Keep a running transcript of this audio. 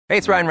Hey,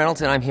 it's Ryan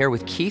Reynolds, and I'm here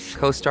with Keith,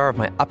 co-star of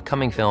my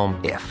upcoming film,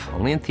 If,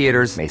 only in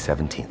theaters May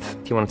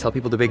 17th. Do you want to tell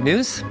people the big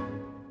news?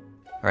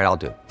 All right, I'll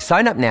do it.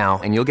 Sign up now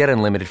and you'll get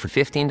unlimited for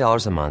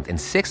 $15 a month and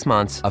 6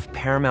 months of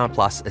Paramount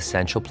Plus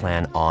Essential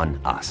Plan on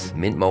us.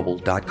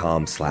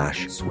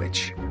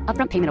 MintMobile.com/switch.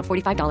 Upfront payment of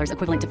 $45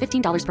 equivalent to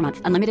 $15 per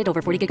month. Unlimited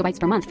over 40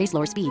 gigabytes per month. Face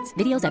lower speeds.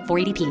 Videos at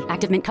 480p.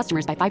 Active Mint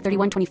customers by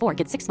 531.24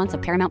 get 6 months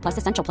of Paramount Plus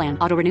Essential Plan.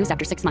 Auto renews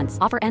after 6 months.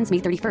 Offer ends May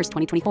 31st,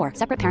 2024.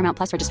 Separate Paramount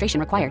Plus registration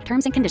required.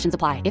 Terms and conditions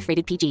apply if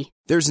rated PG.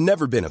 There's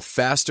never been a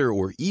faster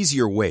or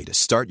easier way to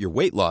start your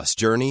weight loss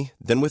journey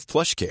than with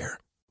PlushCare.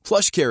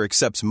 PlushCare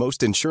accepts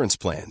most insurance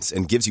plans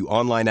and gives you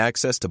online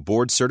access to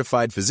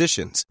board-certified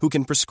physicians who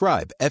can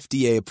prescribe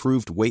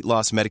FDA-approved weight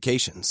loss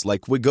medications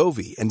like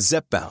Wegovy and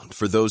Zepbound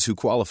for those who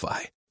qualify.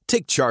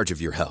 Take charge of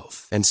your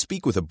health and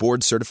speak with a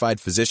board-certified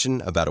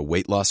physician about a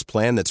weight loss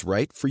plan that's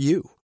right for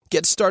you.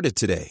 Get started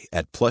today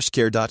at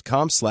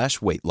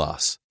plushcare.com/weight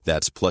loss.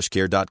 That's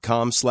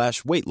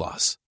plushcare.com/weight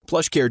loss.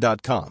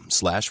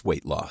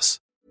 plushcare.com/weight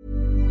loss.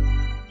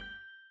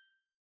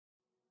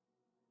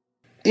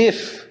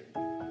 If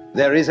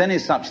there is any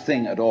such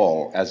thing at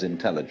all as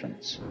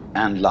intelligence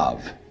and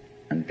love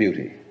and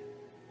beauty,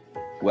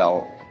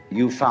 well,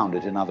 you found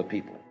it in other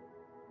people.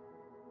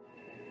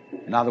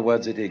 In other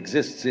words, it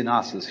exists in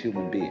us as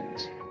human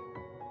beings.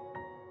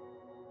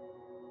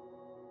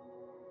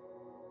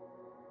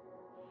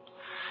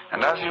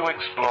 And as you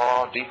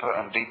explore deeper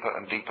and deeper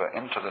and deeper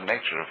into the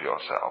nature of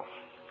yourself,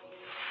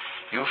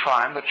 you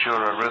find that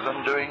you're a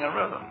rhythm doing a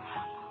rhythm.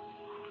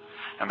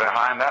 And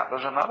behind that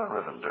there's another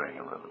rhythm doing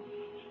a rhythm.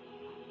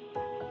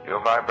 Your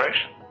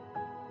vibration.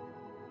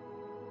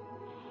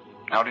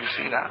 Now do you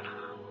see that?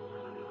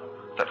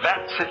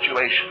 That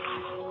situation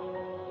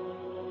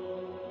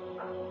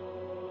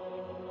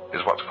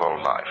is what's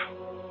called life.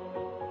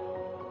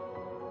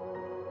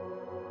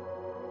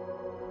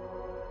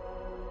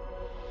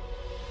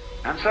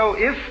 And so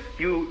if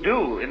you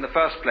do, in the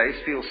first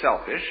place, feel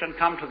selfish and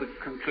come to the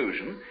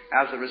conclusion,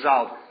 as a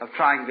result of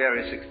trying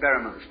various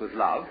experiments with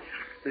love,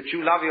 that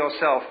you love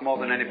yourself more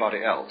than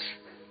anybody else,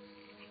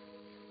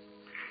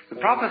 the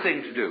proper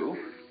thing to do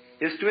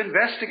is to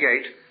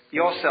investigate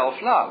your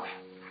self-love,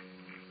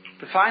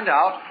 to find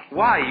out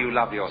why you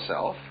love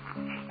yourself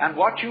and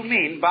what you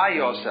mean by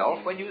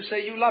yourself when you say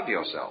you love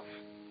yourself.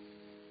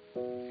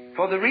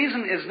 For the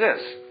reason is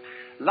this: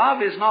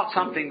 love is not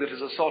something that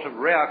is a sort of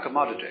rare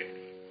commodity.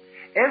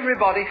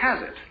 Everybody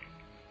has it.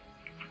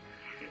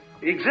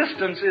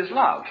 Existence is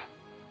love.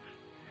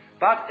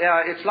 But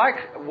it's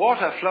like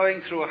water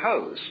flowing through a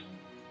hose.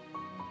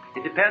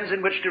 It depends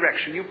in which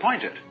direction you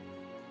point it.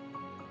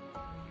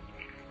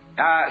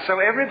 So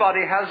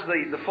everybody has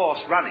the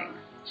force running.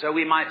 So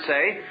we might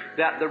say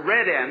that the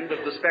red end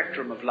of the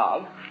spectrum of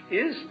love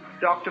is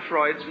Dr.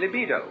 Freud's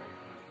libido.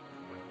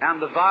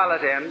 And the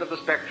violet end of the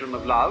spectrum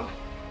of love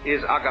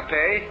is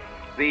agape,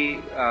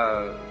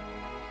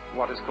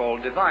 what is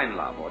called divine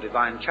love or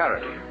divine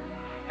charity.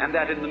 And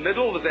that in the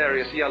middle, the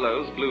various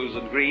yellows, blues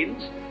and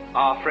greens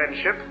are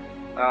friendship,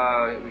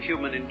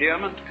 human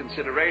endearment,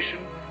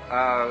 consideration,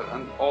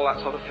 and all that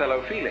sort of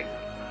fellow feeling.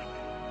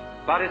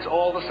 But it's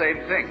all the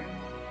same thing.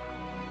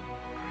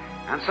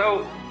 And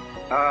so,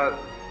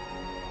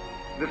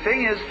 the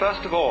thing is,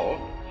 first of all,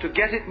 to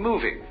get it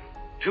moving,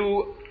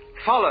 to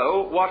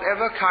follow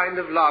whatever kind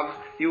of love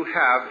you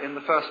have in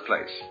the first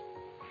place.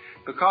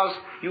 Because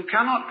you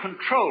cannot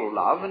control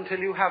love until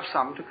you have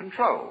some to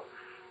control,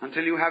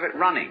 until you have it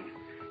running.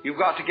 You've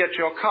got to get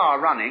your car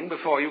running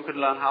before you can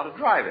learn how to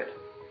drive it.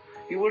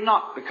 You will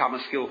not become a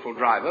skillful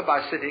driver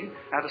by sitting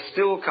at a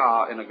still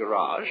car in a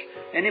garage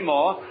any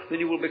more than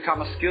you will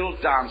become a skilled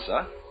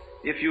dancer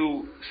if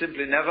you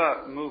simply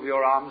never move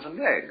your arms and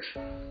legs.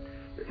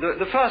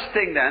 The first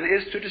thing then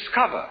is to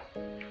discover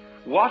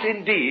what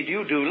indeed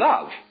you do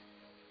love,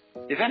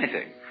 if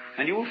anything,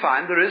 and you will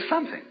find there is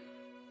something.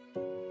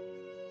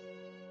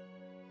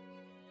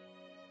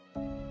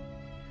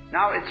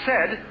 Now, it's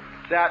said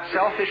that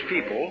selfish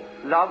people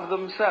love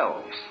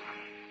themselves.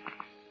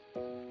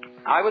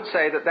 I would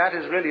say that that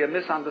is really a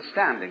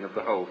misunderstanding of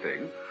the whole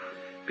thing,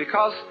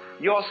 because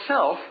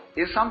yourself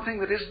is something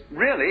that is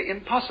really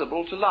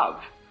impossible to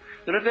love.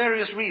 There are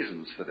various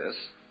reasons for this,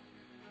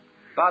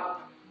 but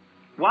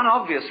one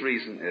obvious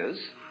reason is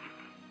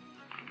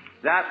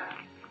that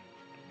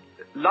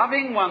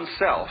loving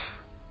oneself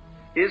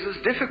is as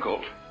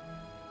difficult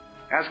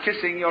as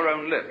kissing your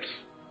own lips.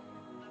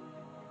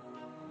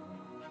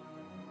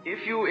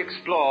 If you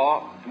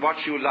explore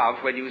what you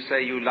love when you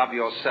say you love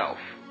yourself,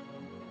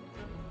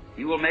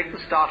 you will make the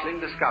startling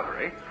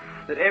discovery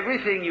that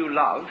everything you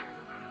love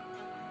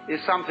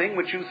is something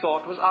which you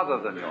thought was other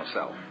than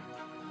yourself.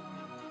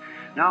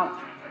 Now,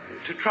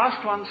 to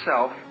trust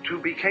oneself to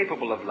be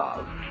capable of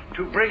love,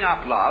 to bring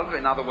up love,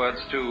 in other words,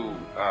 to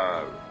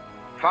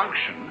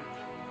function,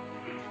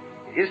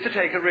 is to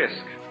take a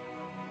risk.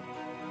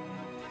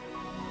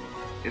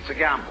 It's a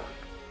gamble.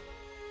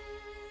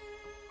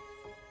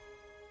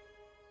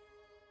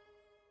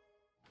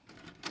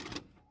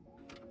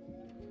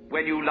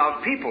 When you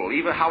love people,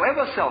 even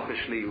however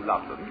selfishly you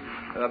love them,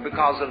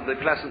 because of the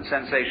pleasant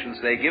sensations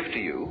they give to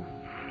you,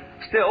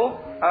 still,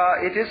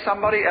 it is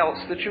somebody else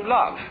that you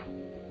love.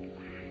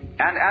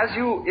 And as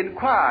you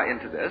inquire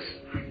into this,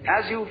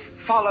 as you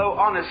follow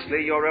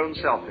honestly your own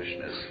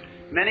selfishness,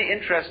 many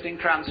interesting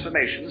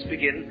transformations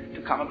begin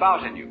to come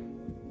about in you.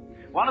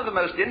 One of the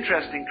most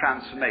interesting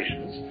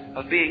transformations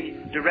of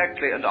being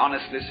directly and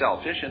honestly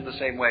selfish, in the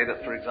same way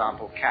that, for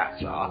example,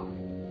 cats are,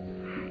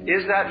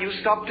 is that you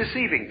stop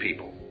deceiving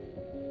people.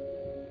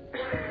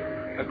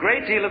 A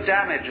great deal of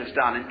damage is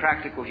done in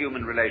practical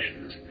human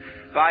relations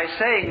by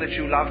saying that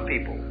you love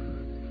people,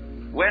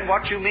 when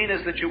what you mean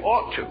is that you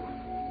ought to,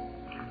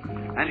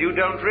 and you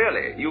don't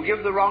really. You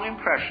give the wrong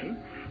impression,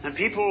 and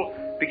people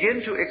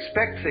begin to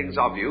expect things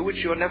of you which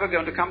you're never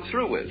going to come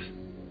through with.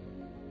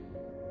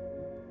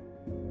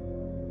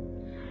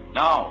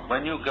 Now,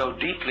 when you go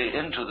deeply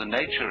into the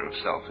nature of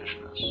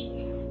selfishness,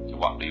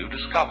 what do you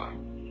discover?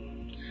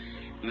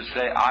 You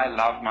say, I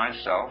love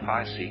myself,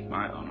 I seek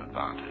my own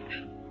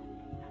advantage.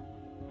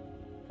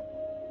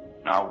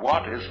 Now,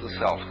 what is the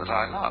self that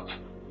I love?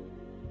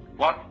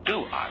 What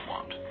do I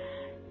want?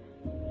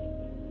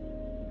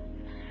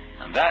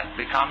 And that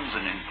becomes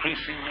an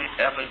increasingly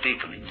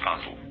ever-deepening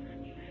puzzle.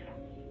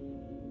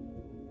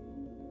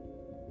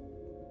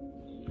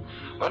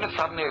 When it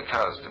suddenly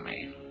occurs to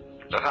me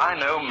that I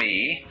know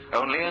me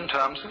only in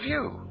terms of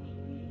you.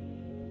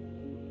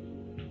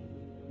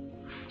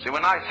 See,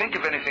 when I think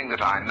of anything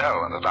that I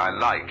know and that I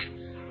like,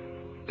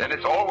 then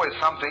it's always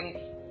something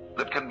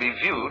that can be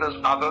viewed as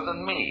other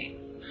than me.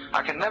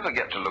 I can never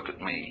get to look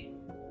at me.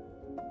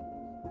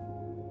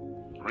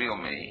 Real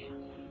me.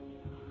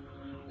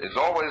 It's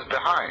always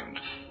behind.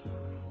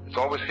 It's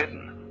always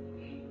hidden.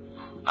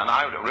 And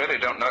I really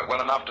don't know it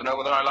well enough to know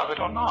whether I love it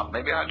or not.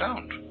 Maybe I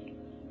don't.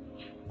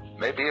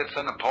 Maybe it's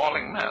an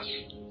appalling mess.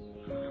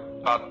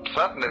 But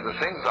certainly the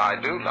things I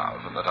do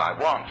love and that I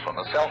want from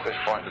a selfish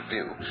point of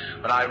view,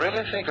 when I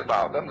really think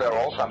about them, they're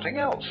all something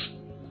else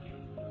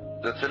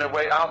that's in a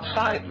way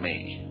outside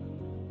me.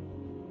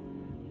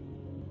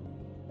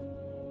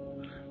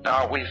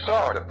 Now, we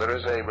saw that there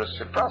is a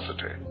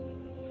reciprocity,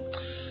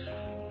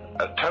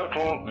 a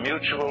total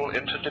mutual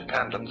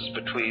interdependence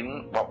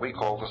between what we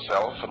call the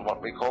self and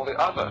what we call the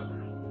other.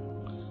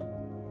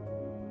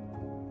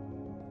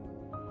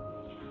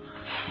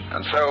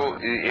 And so,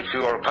 if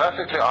you are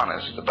perfectly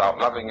honest about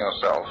loving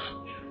yourself,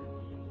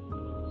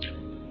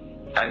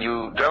 and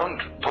you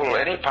don't pull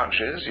any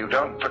punches, you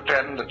don't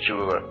pretend that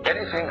you are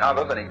anything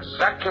other than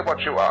exactly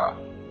what you are,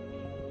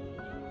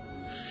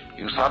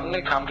 you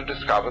suddenly come to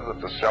discover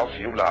that the self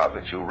you love,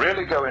 if you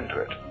really go into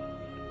it,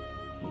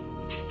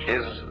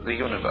 is the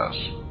universe.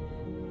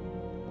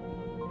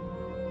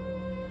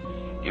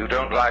 You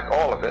don't like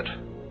all of it.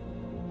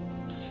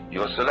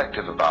 You're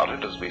selective about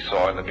it, as we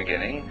saw in the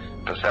beginning.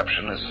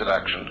 Perception is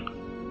selection.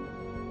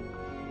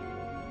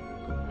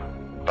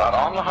 But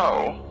on the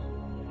whole,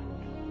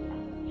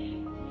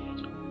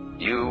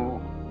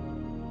 you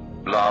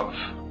love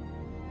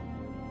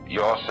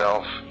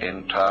yourself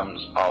in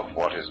terms of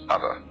what is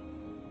other.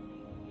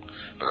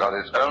 Because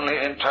it's only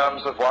in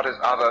terms of what is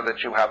other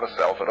that you have a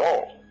self at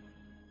all.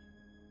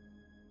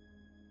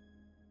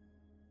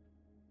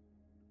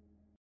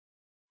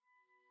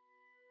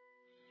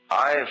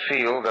 I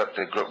feel that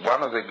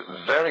one of the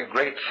very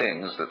great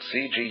things that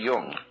C.G.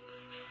 Jung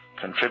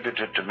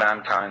contributed to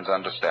mankind's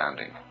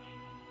understanding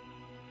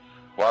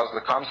was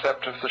the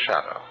concept of the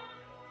shadow.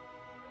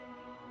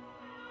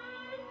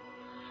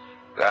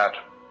 That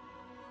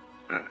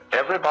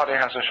everybody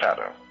has a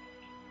shadow.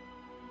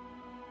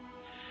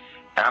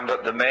 And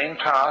that the main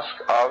task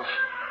of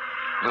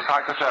the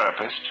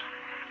psychotherapist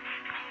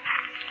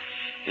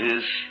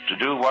is to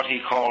do what he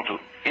called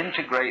to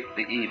integrate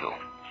the evil.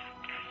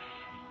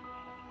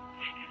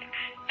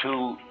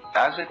 To,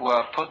 as it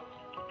were, put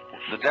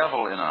the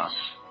devil in us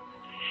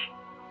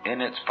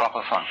in its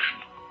proper function.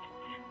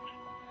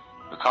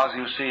 Because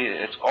you see,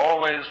 it's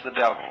always the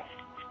devil,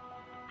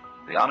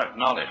 the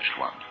unacknowledged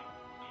one,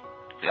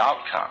 the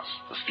outcast,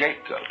 the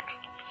scapegoat,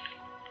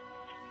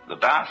 the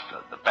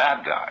bastard, the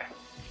bad guy,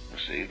 you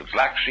see, the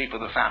black sheep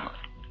of the family.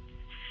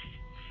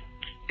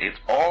 It's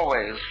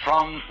always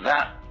from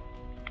that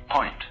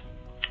point,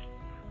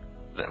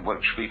 that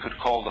which we could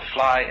call the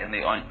fly in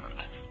the ointment,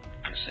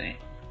 you see,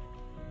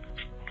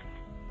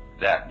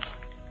 that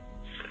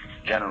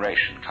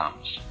generation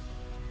comes.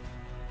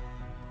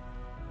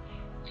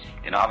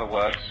 In other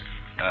words,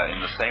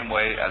 in the same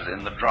way as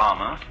in the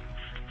drama,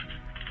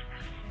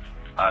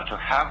 to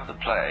have the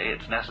play,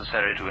 it's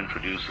necessary to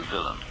introduce a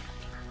villain.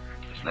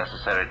 It's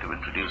necessary to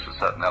introduce a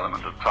certain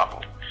element of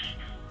trouble.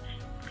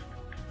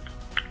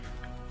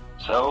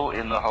 So,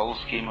 in the whole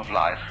scheme of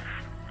life,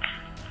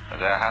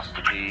 there has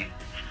to be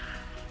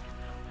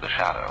the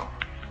shadow.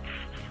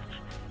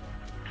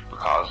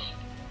 Because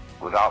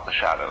without the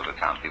shadow, there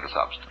can't be the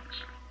substance.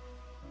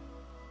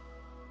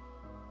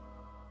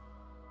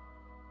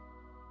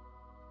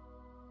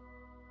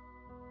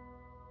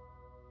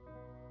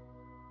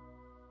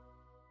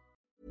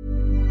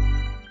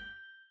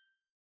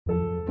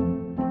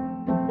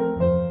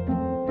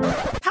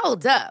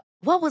 Hold up.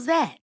 What was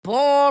that?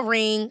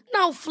 Boring.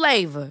 No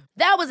flavor.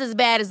 That was as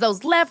bad as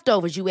those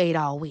leftovers you ate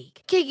all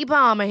week. Keke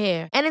Palmer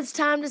here. And it's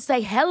time to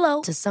say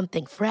hello to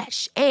something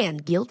fresh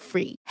and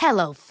guilt-free.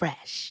 Hello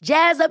Fresh.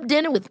 Jazz up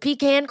dinner with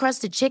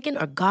pecan-crusted chicken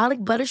or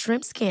garlic butter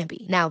shrimp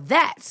scampi. Now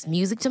that's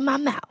music to my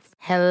mouth.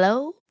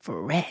 Hello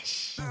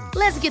Fresh.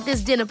 Let's get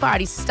this dinner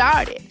party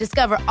started.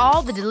 Discover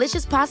all the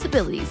delicious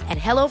possibilities at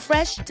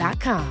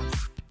HelloFresh.com.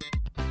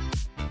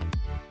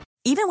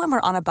 Even when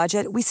we're on a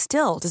budget, we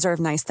still deserve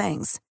nice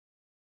things.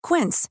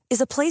 Quince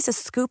is a place to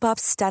scoop up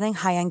stunning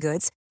high-end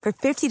goods for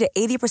 50 to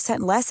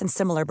 80% less than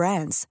similar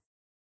brands.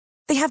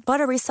 They have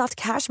buttery soft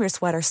cashmere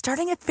sweaters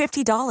starting at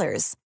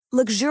 $50,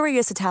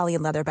 luxurious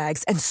Italian leather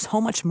bags, and so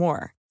much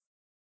more.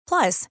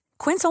 Plus,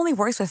 Quince only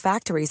works with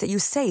factories that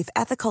use safe,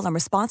 ethical, and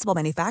responsible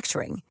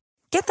manufacturing.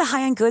 Get the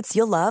high-end goods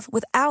you'll love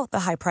without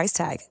the high price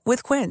tag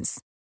with Quince.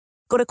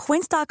 Go to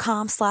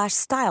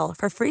quince.com/style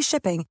for free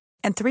shipping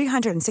and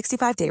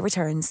 365-day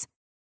returns.